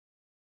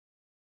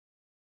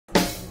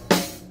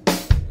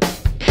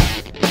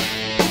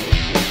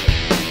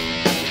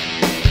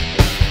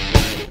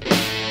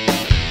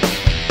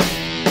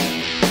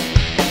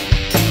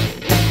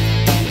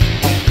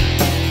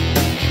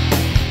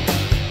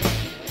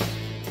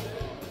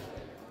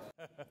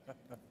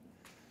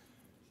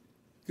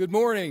Good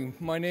morning.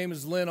 My name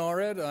is Lynn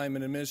Allred. I'm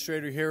an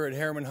administrator here at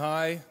Herriman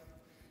High,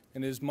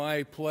 and it is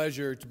my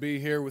pleasure to be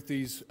here with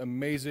these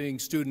amazing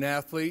student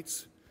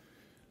athletes.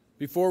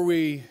 Before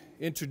we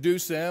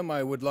introduce them,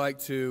 I would like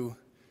to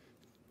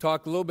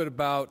talk a little bit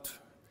about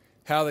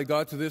how they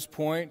got to this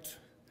point.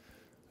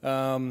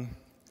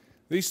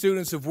 These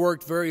students have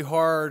worked very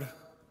hard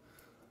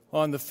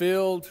on the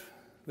field.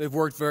 They've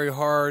worked very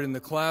hard in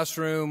the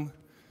classroom,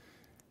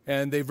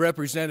 and they've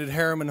represented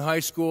Herriman High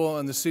School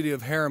and the city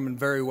of Herriman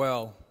very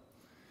well.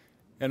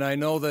 And I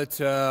know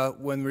that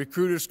when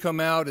recruiters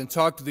come out and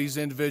talk to these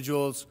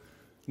individuals,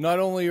 not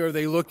only are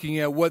they looking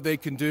at what they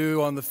can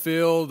do on the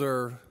field,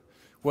 or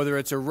whether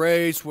it's a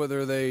race,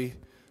 whether they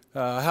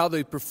how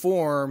they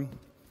perform,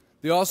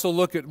 they also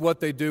look at what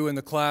they do in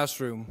the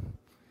classroom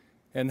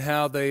and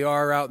how they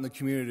are out in the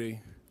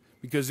community.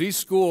 Because these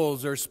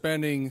schools are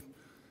spending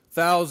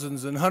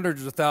thousands and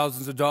hundreds of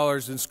thousands of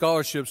dollars in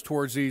scholarships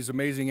towards these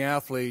amazing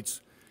athletes.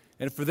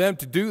 And for them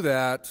to do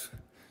that,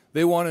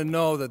 they want to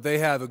know that they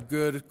have a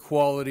good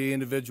quality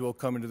individual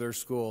coming to their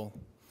school.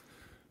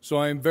 So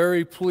I'm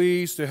very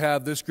pleased to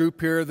have this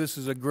group here. This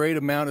is a great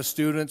amount of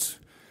students.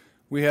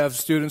 We have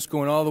students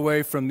going all the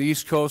way from the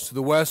East Coast to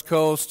the West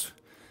Coast.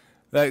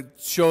 That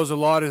shows a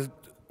lot of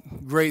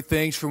great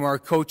things from our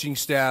coaching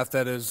staff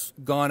that has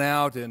gone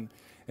out and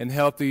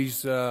helped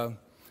these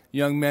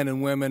young men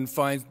and women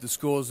find the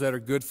schools that are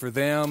good for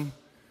them,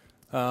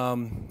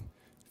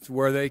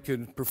 where they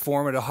can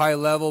perform at a high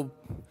level,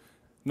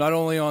 not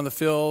only on the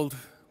field,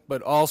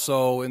 but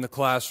also in the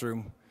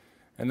classroom.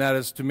 And that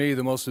is, to me,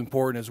 the most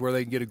important, is where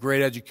they can get a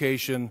great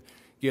education,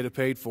 get it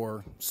paid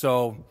for.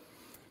 So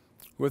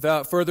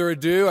without further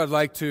ado, I'd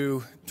like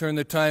to turn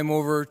the time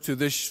over to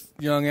this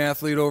young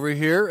athlete over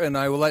here, and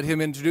I will let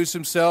him introduce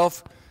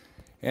himself,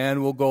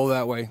 and we'll go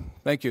that way.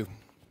 Thank you.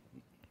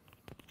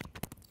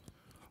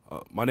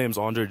 My name's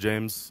Andre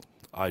James.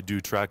 I do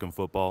track and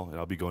football, and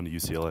I'll be going to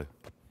UCLA.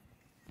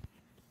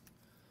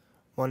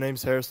 My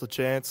name's Harris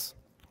LaChance.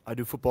 I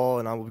do football,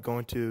 and I will be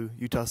going to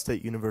Utah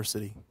State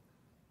University.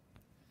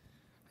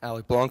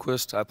 Alec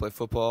Blomquist. I play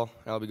football,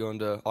 and I'll be going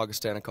to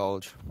Augustana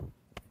College.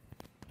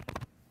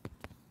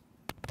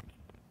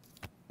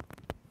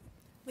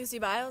 Lucy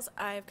Biles.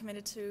 I have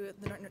committed to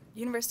the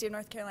University of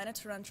North Carolina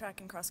to run track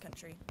and cross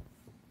country.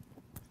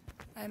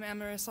 I'm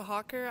Amarissa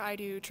Hawker. I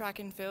do track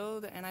and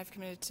field, and I've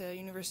committed to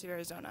University of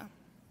Arizona.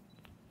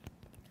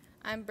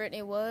 I'm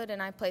Brittany Wood,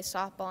 and I play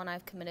softball, and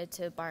I've committed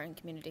to Barton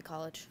Community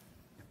College.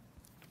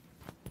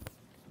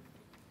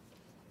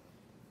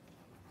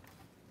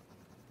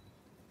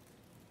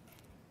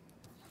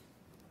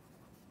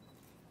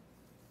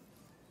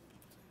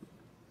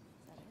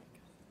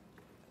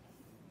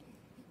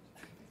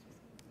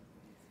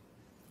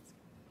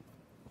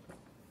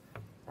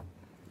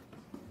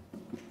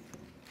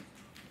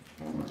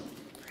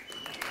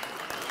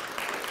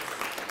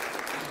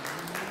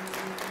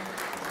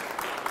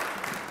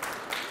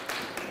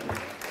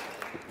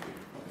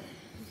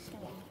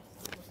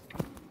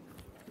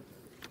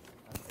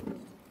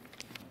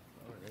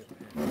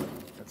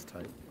 That's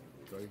tight.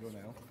 Do I go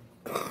now?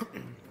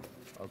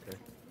 Okay.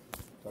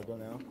 Do I go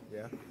now?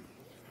 Yeah.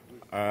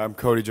 I'm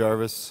Cody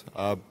Jarvis.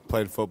 I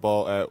played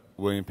football at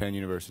William Penn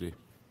University.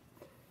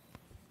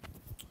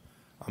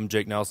 I'm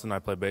Jake Nelson. I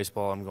play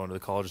baseball. I'm going to the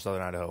College of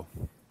Southern Idaho.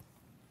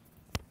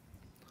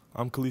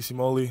 I'm Khaleesi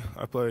Moley.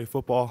 I play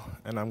football,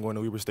 and I'm going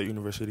to Weber State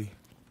University.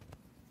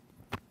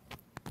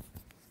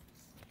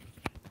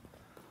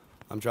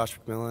 I'm Josh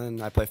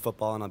McMillan. I play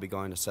football, and I'll be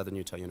going to Southern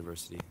Utah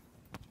University.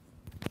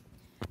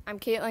 I'm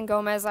Caitlin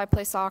Gomez. I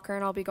play soccer,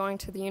 and I'll be going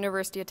to the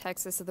University of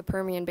Texas of the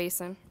Permian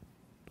Basin.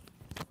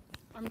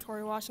 I'm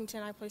Tori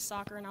Washington. I play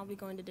soccer, and I'll be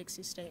going to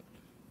Dixie State.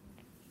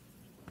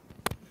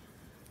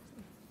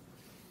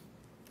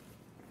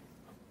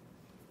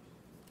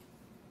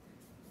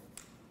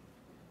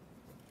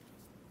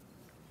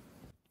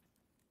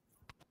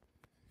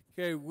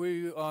 Okay,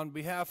 we, on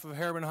behalf of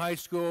Herriman High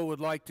School, would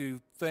like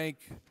to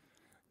thank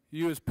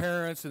you as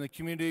parents and the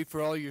community for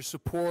all your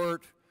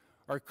support,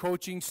 our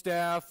coaching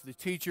staff, the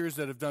teachers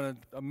that have done an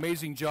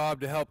amazing job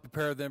to help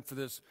prepare them for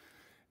this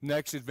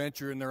next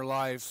adventure in their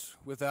lives.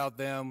 Without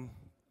them,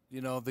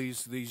 you know,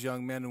 these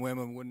young men and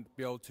women wouldn't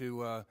be able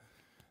to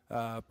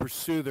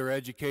pursue their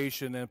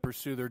education and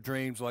pursue their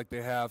dreams like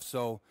they have.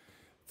 So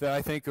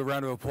I think a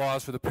round of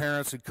applause for the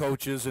parents and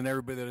coaches and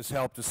everybody that has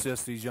helped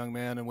assist these young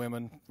men and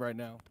women right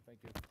now. Thank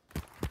you.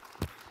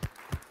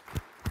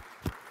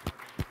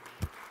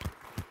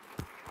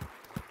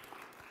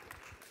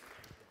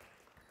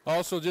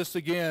 Also, just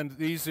again,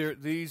 these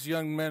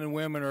young men and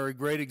women are a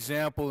great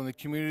example in the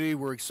community.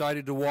 We're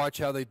excited to watch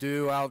how they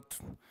do out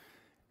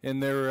in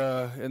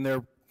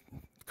their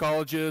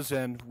colleges,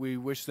 and we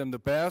wish them the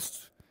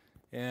best.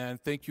 And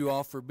thank you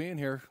all for being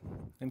here.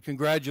 And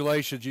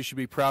congratulations. You should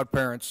be proud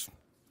parents.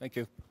 Thank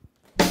you.